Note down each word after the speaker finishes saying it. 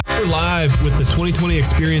We're live with the 2020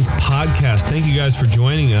 Experience podcast. Thank you guys for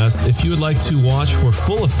joining us. If you would like to watch for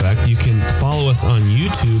full effect, you can follow us on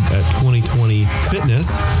YouTube at 2020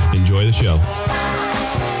 Fitness. Enjoy the show.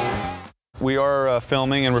 We are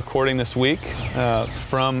filming and recording this week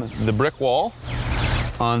from the brick wall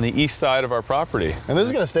on the east side of our property. And this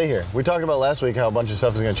is going to stay here. We talked about last week how a bunch of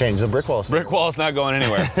stuff is going to change. The brick wall. Brick wall is not going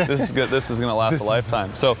anywhere. This is good. This is going to last a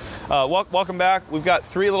lifetime. So, welcome back. We've got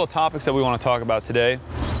three little topics that we want to talk about today.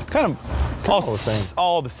 Kind of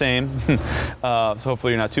all the same. So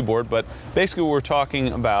hopefully you're not too bored. But basically, we're talking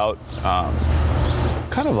about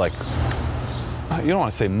kind of like, you don't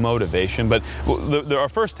want to say motivation, but our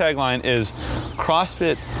first tagline is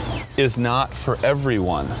CrossFit is not for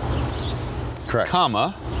everyone. Correct.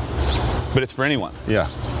 Comma, but it's for anyone. Yeah.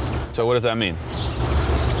 So what does that mean?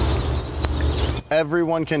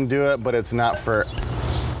 Everyone can do it, but it's not for.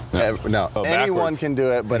 Anyone can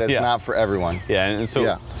do it, but it's not for everyone. Yeah, and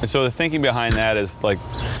so the thinking behind that is like,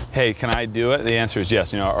 hey, can I do it? The answer is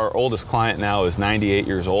yes. You know, our oldest client now is 98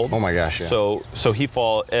 years old. Oh my gosh, yeah. So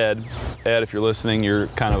Ed, if you're listening, you're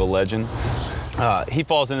kind of a legend. He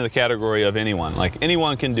falls into the category of anyone. Like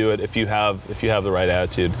anyone can do it if you have the right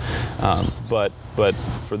attitude. But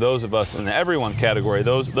for those of us in the everyone category,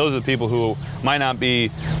 those are the people who might not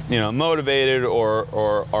be, motivated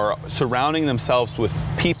or are surrounding themselves with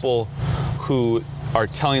people who are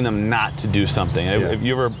telling them not to do something. Yeah. Have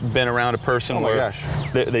you ever been around a person where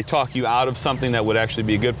they talk you out of something that would actually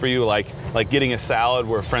be good for you, like getting a salad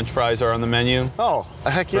where French fries are on the menu? Oh,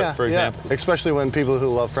 heck yeah. For example. Yeah. Especially when people who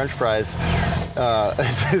love French fries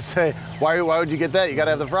say, why would you get that? You got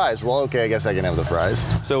to have the fries. Well, okay, I guess I can have the fries.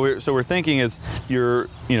 So we're thinking is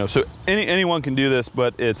so anyone can do this,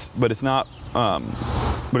 but it's not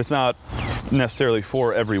necessarily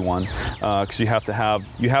for everyone, because you have to have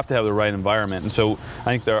the right environment. And so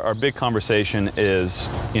I think our big conversation is,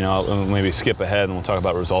 maybe skip ahead and we'll talk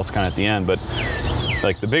about results kind of at the end, but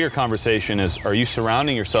like the bigger conversation is, are you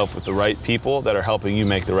surrounding yourself with the right people that are helping you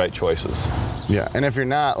make the right choices? Yeah, and if you're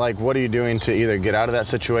not, like, what are you doing to either get out of that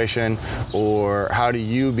situation, or how do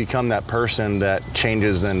you become that person that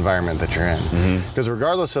changes the environment that you're in? Because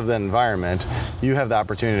regardless of the environment, you have the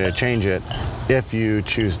opportunity to change it if you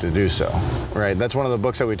choose to do so, right? That's one of the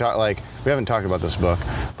books that we haven't talked about this book,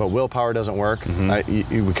 but Willpower Doesn't Work. We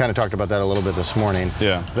kind of talked about that a little bit this morning.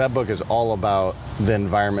 Yeah. That book is all about the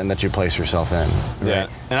environment that you place yourself in. Right? Yeah,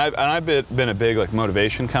 and I've been a big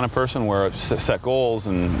motivation kind of person where I set goals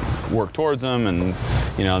and work towards them, and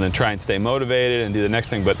then try and stay motivated and do the next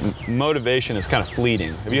thing. But motivation is kind of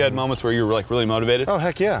fleeting. Have you had moments where you were really motivated? Oh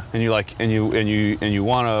heck yeah. And you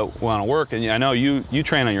want to work, and I know you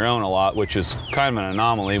train on your own a lot, which is kind of an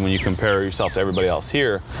anomaly when you compare yourself to everybody else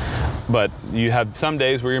here. But you have some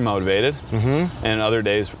days where you're motivated, and other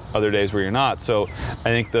days where you're not. So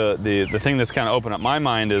I think the thing that's kind of opened up my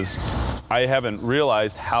mind is I haven't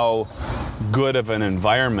realized how good of an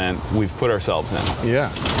environment we've put ourselves in. Yeah.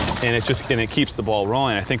 And it keeps the ball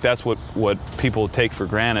rolling. I think that's what people take for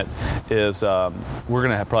granted is we're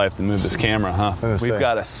gonna probably have to move this camera, huh? We've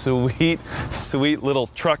got a sweet little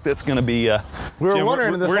truck that's gonna be. We were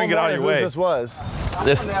wondering we're gonna get out of your way. This was.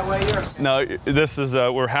 This is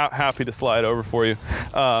we're happy to slide over for you.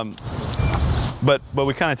 But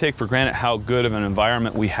we kind of take for granted how good of an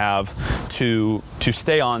environment we have to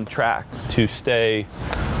stay on track, to stay,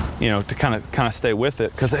 to kind of stay with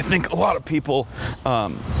it. Because I think a lot of people,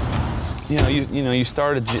 you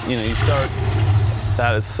start.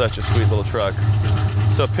 That is such a sweet little truck.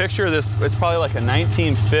 So picture this. It's probably like a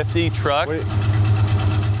 1950 truck. We're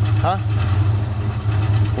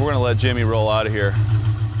gonna let Jimmy roll out of here.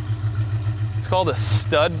 It's called a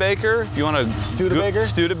Studebaker. If you want to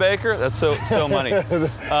Studebaker. That's so money.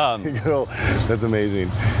 That's amazing.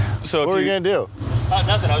 So what are you gonna do?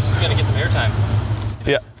 Nothing. I was just gonna get some airtime.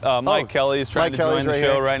 Yeah. Mike Kelly is trying to join the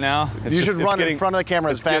show right now. You should run in front of the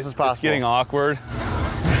camera as fast as possible. It's getting awkward.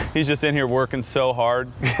 He's just in here working so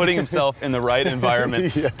hard, putting himself in the right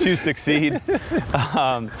environment to succeed.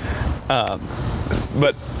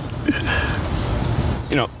 But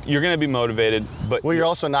you're going to be motivated, but you're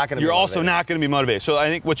also not going to. You're also not going to be motivated. So I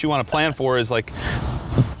think what you want to plan for is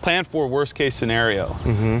plan for worst case scenario.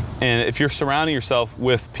 And if you're surrounding yourself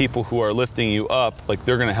with people who are lifting you up,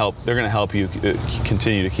 they're going to help. They're going to help you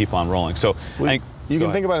continue to keep on rolling. So I think. You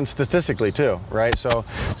can think about it statistically too, right? So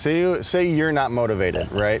say you're not motivated,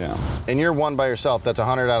 right? Yeah. And you're one by yourself, that's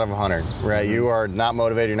 100 out of 100, right? You are not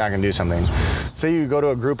motivated, you're not gonna do something. say you go to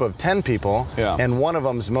a group of 10 people Yeah. and one of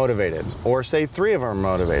them's motivated, or say 3 of them are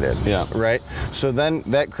motivated, Yeah. right? So then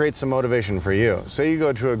that creates some motivation for you. Say you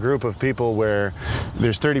go to a group of people where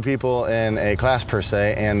there's 30 people in a class per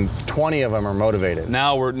se, and 20 of them are motivated.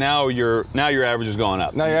 Now your average is going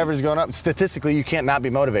up. Now your average is going up. Statistically, you can't not be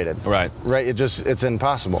motivated. Right. Right. It's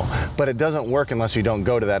impossible. But it doesn't work unless you don't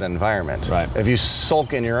go to that environment. Right. If you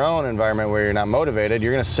sulk in your own environment where you're not motivated,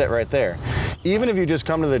 you're going to sit right there. Even if you just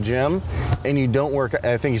come to the gym and you don't work,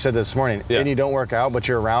 I think you said this morning, Yeah. and you don't work out, but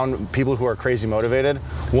you're around people who are crazy motivated,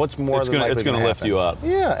 what's more than likely it's going to lift happen? you up.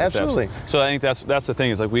 Yeah, absolutely. So I think that's the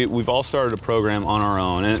thing is like we've all started a program on our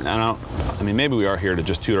own, and I mean maybe we are here to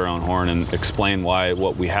just toot our own horn and explain why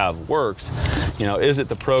what we have works. You know, is it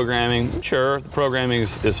the programming? Sure, the programming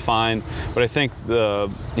is fine, but I think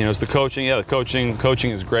it's the coaching. Yeah, the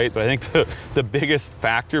coaching is great, but I think the biggest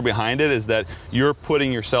factor behind it is that you're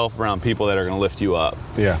putting yourself around people that are going to lift you up.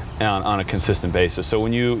 Yeah. On a consistent basis. So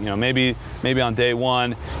when you know maybe on day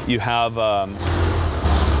one you have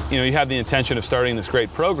you have the intention of starting this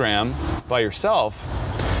great program by yourself,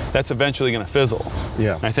 that's eventually going to fizzle.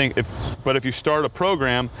 Yeah. And I think if you start a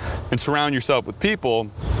program and surround yourself with people,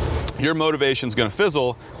 your motivation is going to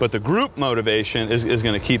fizzle, but the group motivation is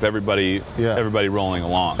going to keep everybody rolling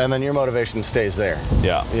along. And then your motivation stays there.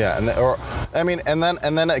 Yeah. Yeah. And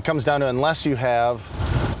then it comes down to unless you have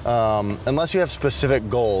specific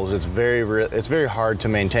goals, it's very hard to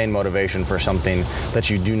maintain motivation for something that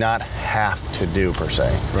you do not have to do per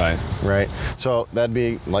se. Right. Right. So that'd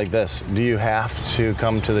be like this. Do you have to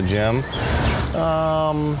come to the gym?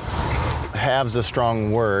 Have's a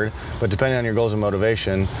strong word, but depending on your goals and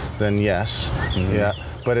motivation, then yes. Mm-hmm. Yeah.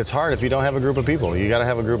 But it's hard if you don't have a group of people. You got to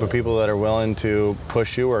have a group of people that are willing to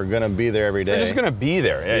push you, or are going to be there every day. They're just going to be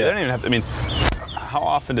there. Yeah. They don't even have to. I mean, how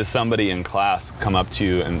often does somebody in class come up to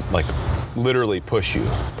you and like literally push you?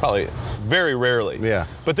 Probably very rarely. Yeah.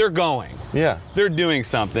 But they're going. Yeah. They're doing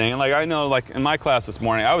something. And like I know, like in my class this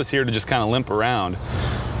morning, I was here to just kind of limp around.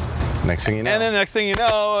 Next thing you know. And then next thing you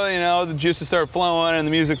know, the juices start flowing and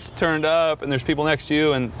the music's turned up and there's people next to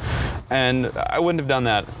you, and I wouldn't have done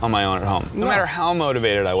that on my own at home. No matter how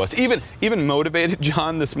motivated I was. Even motivated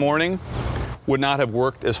John this morning would not have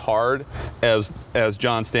worked as hard as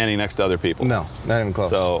John standing next to other people. No, not even close.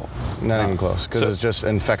 So not even close, because it's just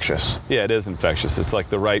infectious. Yeah, it is infectious. It's like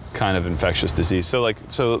the right kind of infectious disease. So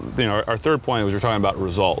our third point was we're talking about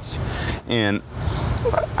results. And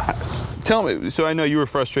tell me, so I know you were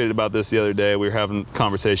frustrated about this the other day. We were having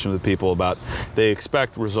conversations with people about they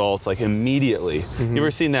expect results like immediately. Mm-hmm. You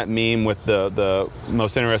ever seen that meme with the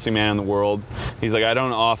most interesting man in the world? He's like, I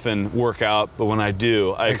don't often work out, but when I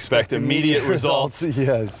do, I expect immediate results.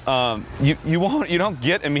 Yes. You don't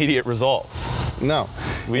get immediate results. No.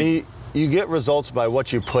 You get results by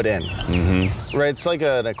what you put in. Mm-hmm. Right? It's like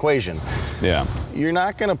an equation. Yeah. You're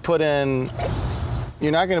not going to put in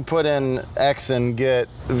X and get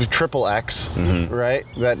triple X, mm-hmm. right?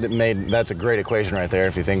 That's a great equation right there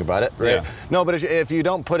if you think about it, right? Yeah. No, but if you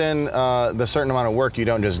don't put in the certain amount of work, you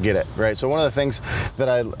don't just get it, right? So one of the things that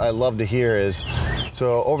I love to hear is,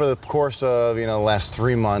 so over the course of the last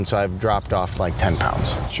 3 months, I've dropped off like 10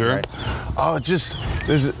 pounds. Sure. Right? Oh, it's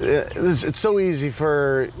so easy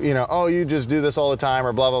for you just do this all the time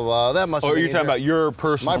or blah blah blah. That must. Oh, you're talking about your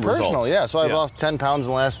personal results. My personal, yeah. So I've lost 10 pounds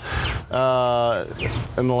in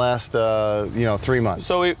the last 3 months.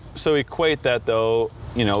 So equate that though,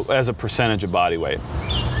 as a percentage of body weight.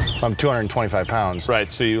 I'm 225 pounds. Right.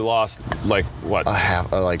 So you lost like what? A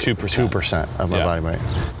half, like 2%. 2% of my body weight.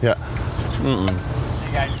 Yeah.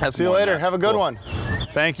 See you later. Have a good one.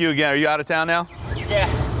 Thank you again. Are you out of town now? Yeah,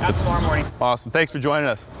 out tomorrow morning. Awesome. Thanks for joining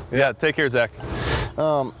us. Yeah. Take care, Zach.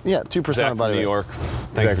 2% Zach of body from New weight. York.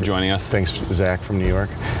 Thank you for joining us. Thanks, Zach from New York.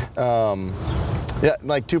 Yeah,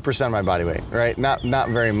 like 2% of my body weight, right? Not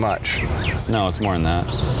very much. No, it's more than that.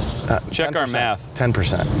 Check 10%. our math.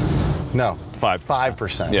 10%. No. 5%.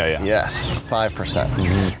 5%. Yeah. Yes, 5%.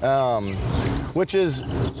 Mm-hmm. Which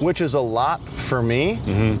is a lot for me,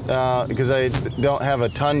 mm-hmm. Because I don't have a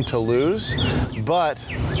ton to lose, but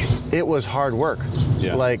it was hard work.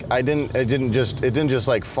 Yeah. Like it didn't just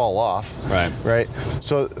like fall off. Right.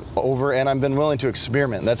 So and I've been willing to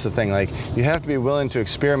experiment. That's the thing. Like you have to be willing to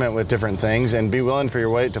experiment with different things and be willing for your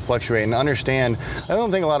weight to fluctuate and understand. I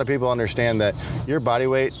don't think a lot of people understand that your body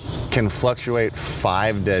weight can fluctuate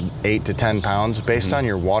 5 to 8 to 10 pounds based mm-hmm. on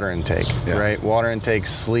your water intake. Yeah. Right. Water intake,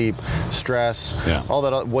 sleep, stress, all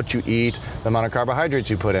that. What you eat, the amount of carbohydrates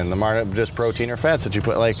you put in, the amount of just protein or fats that you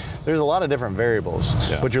put. Like there's a lot of different variables.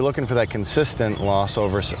 Yeah. But you're looking for that consistent loss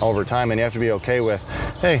loss over time, and you have to be okay with,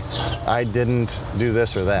 hey, I didn't do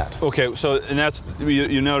this or that. Okay, so and that's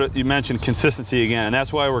you mentioned consistency again, and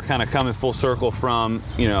that's why we're kind of coming full circle from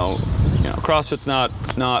CrossFit's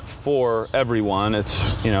not for everyone.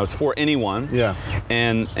 It's for anyone. Yeah.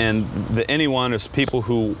 And the anyone is people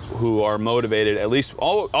who are motivated. At least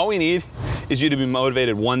all we need is you to be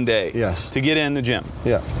motivated one day. Yes. To get in the gym.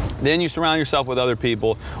 Yeah. Then you surround yourself with other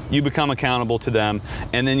people. You become accountable to them,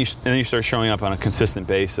 and then you start showing up on a consistent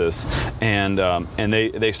basis, and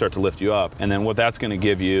they start to lift you up. And then what that's going to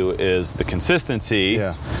give you is the consistency,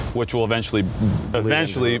 which will eventually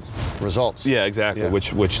results. Yeah, exactly. Yeah.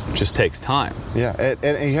 Which just takes time. Yeah,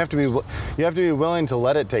 and you have to be willing to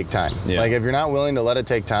let it take time. Yeah. Like if you're not willing to let it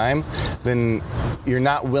take time, then you're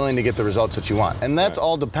not willing to get the results that you want, and that's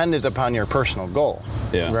all dependent upon your personal goal.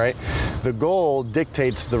 Yeah. Right. The goal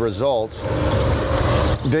dictates the results.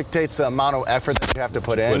 Dictates the amount of effort that you have to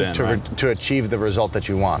put in to achieve the result that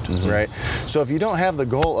you want, right? So if you don't have the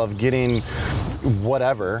goal of getting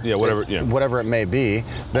whatever it may be,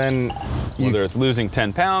 then whether it's losing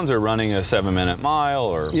 10 pounds or running a 7-minute mile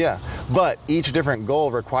or but each different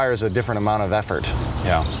goal requires a different amount of effort.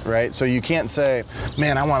 Yeah. Right? So you can't say,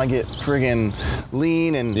 man, I want to get friggin'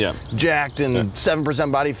 lean and jacked and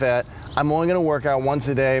 7% body fat. I'm only going to work out once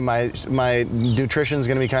a day. My nutrition's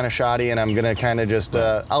going to be kind of shoddy, and I'm going to kind of just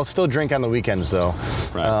I'll still drink on the weekends though.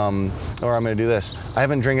 Right. Or I'm going to do this. I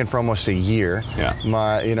haven't drinking for almost a year. Yeah.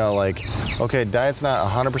 Okay, diet's not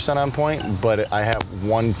 100% on point, but I have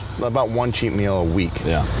about one cheat meal a week.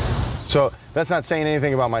 Yeah. So that's not saying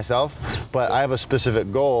anything about myself, but I have a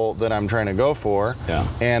specific goal that I'm trying to go for,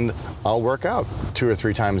 and I'll work out 2 or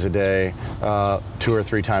 3 times a day, 2 or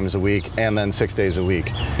 3 times a week, and then 6 days a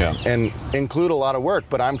week, and include a lot of work,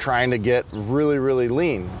 but I'm trying to get really, really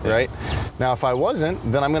lean, right? Now, if I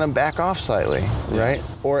wasn't, then I'm going to back off slightly, right?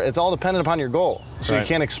 Or it's all dependent upon your goal. So you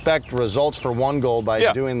can't expect results for one goal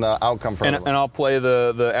by doing the outcome for everyone. And I'll play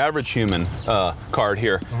the average human card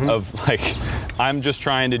here of like, I'm just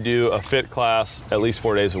trying to do a fit class at least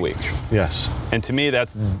 4 days a week. Yes. And to me,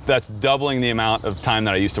 that's doubling the amount of time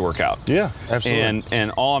that I used to work out. Yeah, absolutely.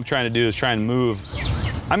 And all I'm trying to do is try and move.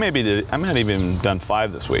 I might have even done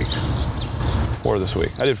 5 this week. 4 this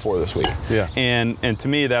week. I did 4 this week. Yeah. And to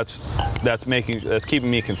me, that's keeping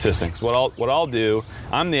me consistent. 'Cause what I'll do,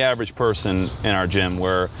 I'm the average person in our gym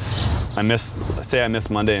where I miss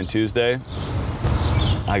Monday and Tuesday.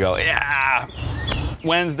 I go,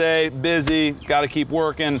 Wednesday, busy, got to keep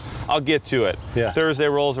working. I'll get to it. Yeah. Thursday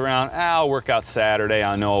rolls around, I'll work out Saturday.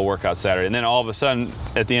 I know I'll work out Saturday. And then all of a sudden,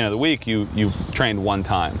 at the end of the week, you trained one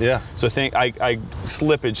time. Yeah. So I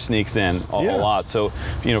slippage sneaks in a lot. So,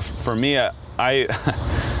 for me,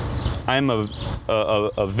 I'm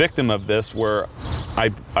a victim of this where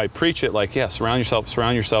I preach it like, surround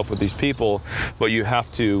yourself with these people, but you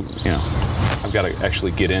have to, I've got to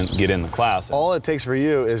actually get in the class. All it takes for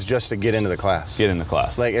you is just to get into the class. Get in the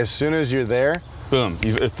class. Like as soon as you're there, boom,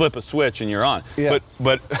 you flip a switch and you're on. Yeah.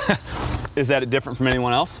 But is that different from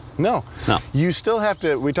anyone else? No. No. You still have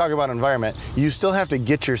to, we talk about environment, you still have to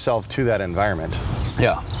get yourself to that environment.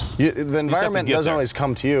 Yeah. The environment doesn't always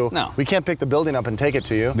come to you. No. We can't pick the building up and take it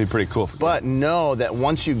to you. It'd be pretty cool. But know that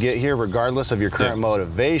once you get here, regardless of your current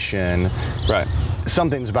motivation,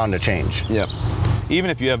 something's bound to change. Yep. Even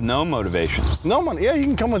if you have no motivation. No one. Yeah, you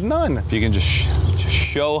can come with none. If you can just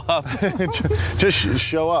show up. just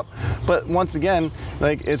show up. But once again,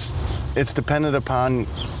 like it's dependent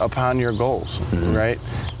upon your goals, right?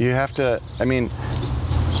 You have to. I mean,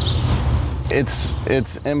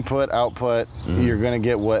 it's input, output. You're gonna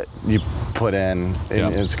get what you put in,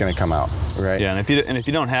 and it's gonna come out, right? Yeah, and if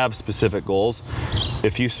you don't have specific goals,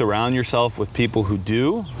 if you surround yourself with people who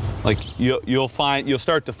do, like you'll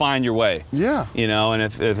start to find your way. Yeah. And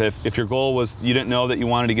if your goal was you didn't know that you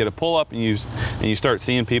wanted to get a pull-up and you start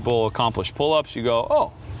seeing people accomplish pull-ups, you go,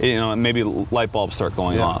 oh, maybe light bulbs start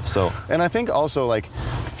going off. So. And I think also like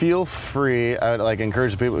feel free. I would like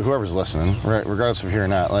encourage people, whoever's listening, right, regardless of here or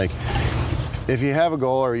not, like. If you have a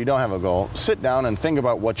goal or you don't have a goal, sit down and think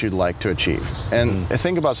about what you'd like to achieve. And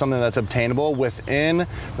think about something that's obtainable within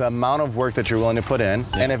the amount of work that you're willing to put in.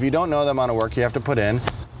 Yeah. And if you don't know the amount of work you have to put in,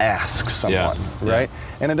 ask someone, right?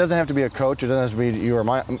 And it doesn't have to be a coach. It doesn't have to be you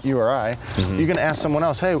or I. You can ask someone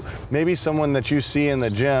else. Hey, maybe someone that you see in the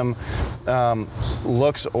gym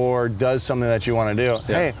looks or does something that you want to do.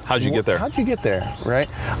 Yeah. Hey, how'd you get there? How'd you get there, right?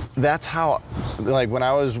 That's how, like when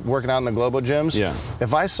I was working out in the Globo gyms,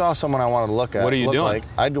 if I saw someone I wanted to look at, what are you doing? Like,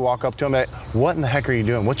 I'd walk up to them and be like, what in the heck are you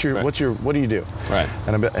doing? What do you do? Right.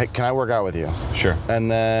 And I'd be, hey, can I work out with you? Sure. And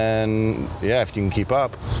then, if you can keep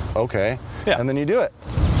up, okay. Yeah. And then you do it.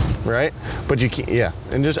 right? But you can't,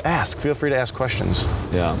 and just ask. Feel free to ask questions.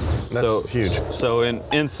 Yeah, That's huge. So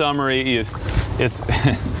in summary,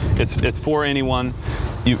 it's for anyone.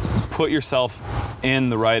 You put yourself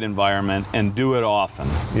in the right environment and do it often.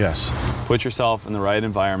 Yes. Put yourself in the right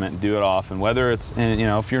environment and do it often. Whether it's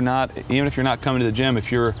if you're not coming to the gym,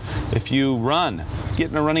 if you run,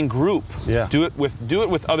 get in a running group. Yeah. Do it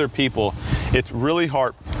with other people. It's really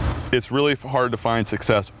hard to find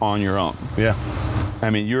success on your own. Yeah.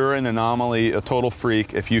 I mean, you're an anomaly, a total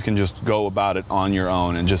freak if you can just go about it on your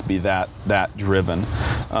own and just be that driven.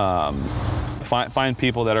 Find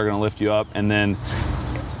people that are going to lift you up, and then,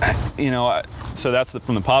 so that's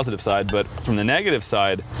from the positive side. But from the negative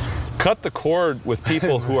side, cut the cord with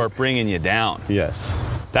people who are bringing you down. Yes.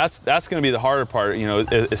 That's going to be the harder part.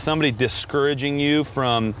 Is somebody discouraging you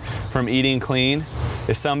from eating clean?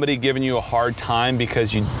 Is somebody giving you a hard time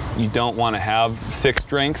because you don't want to have 6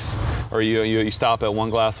 drinks, or you stop at 1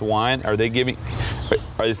 glass of wine?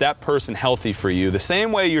 Is that person healthy for you? The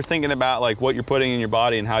same way you're thinking about like what you're putting in your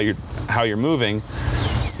body and how you're moving,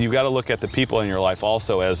 you've got to look at the people in your life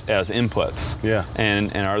also as inputs. Yeah.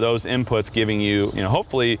 And are those inputs giving you,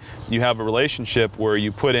 hopefully you have a relationship where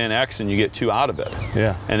you put in X and you get 2 out of it.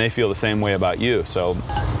 Yeah. And they feel the same way about you. So,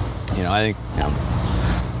 I think,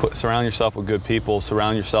 surround yourself with good people,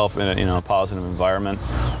 surround yourself in a positive environment,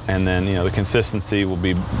 and then, the consistency will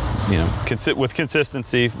be, with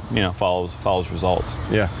consistency, follows results.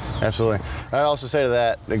 Yeah, absolutely. I'd also say to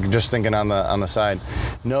that, just thinking on the side,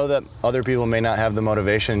 know that other people may not have the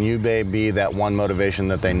motivation. You may be that one motivation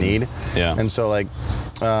that they need. Yeah. And so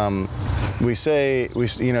you say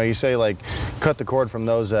like cut the cord from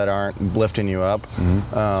those that aren't lifting you up.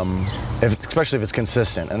 Mm-hmm. Especially if it's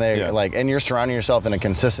consistent and and you're surrounding yourself in a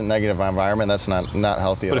consistent negative environment, that's not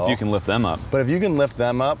healthy at all. But if you can lift them up. But if you can lift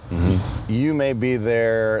them up, mm-hmm. you may be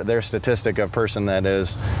their statistic of person that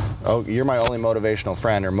is, oh, you're my only motivational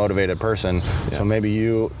friend or motivated person. Yeah. So maybe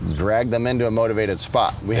you drag them into a motivated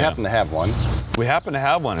spot. We happen to have one.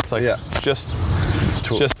 It's like just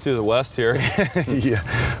to the west here. Yeah.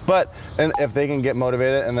 But if they can get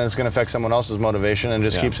motivated, and then it's going to affect someone else's motivation and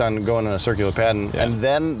just keeps on going in a circular pattern, and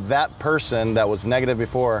then that person that was negative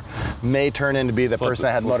before may turn into be the person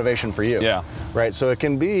that had motivation for you. Yeah. Right. So it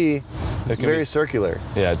can be very circular.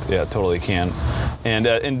 Yeah, it totally can.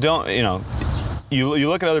 And don't, you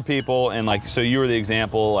look at other people and so you were the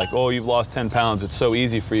example, like, oh, you've lost 10 pounds, it's so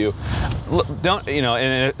easy for you. Don't,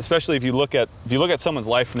 and especially if you look at someone's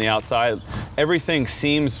life from the outside, everything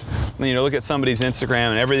seems, look at somebody's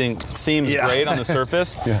Instagram and everything seems great on the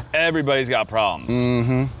surface. Yeah. Everybody's got problems.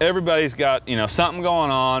 Mm-hmm. Everybody's got, something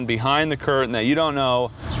going on behind the curtain that you don't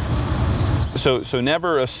know. So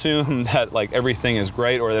never assume that everything is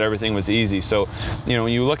great or that everything was easy. So,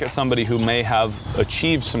 when you look at somebody who may have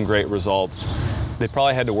achieved some great results, they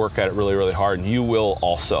probably had to work at it really, really hard, and you will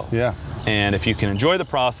also. Yeah. And if you can enjoy the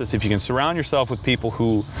process, if you can surround yourself with people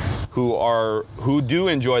who do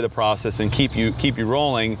enjoy the process and keep you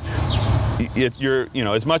rolling, you're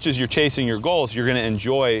as much as you're chasing your goals, you're going to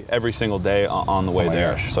enjoy every single day on the way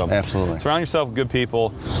there. Gosh. So absolutely, surround yourself with good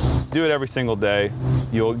people. Do it every single day.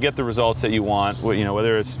 You'll get the results that you want.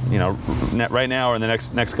 Whether it's right now or in the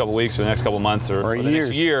next couple weeks or the next couple months or the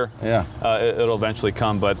next year. Yeah, it'll eventually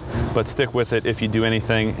come. But stick with it if you do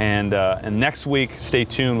anything. And next week, stay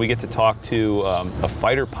tuned. We get to talk to a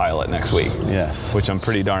fighter pilot next week. Yes, which I'm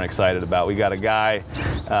pretty darn excited about. We got a guy.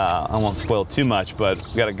 I won't spoil too much, but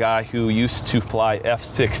we got a guy who used to fly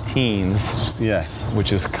F-16s. Yes,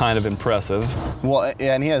 which is kind of impressive. Well,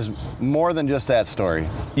 and he has more than just that story.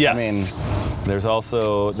 Yes. I mean, there's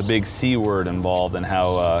also the big C word involved and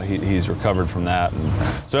how he's recovered from that.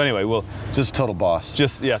 And so anyway, we'll just total boss.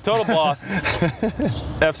 Total boss.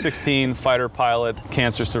 F-16 fighter pilot,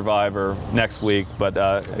 cancer survivor next week. But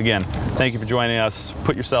again, thank you for joining us.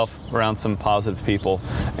 Put yourself around some positive people,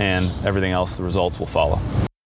 and everything else, the results will follow.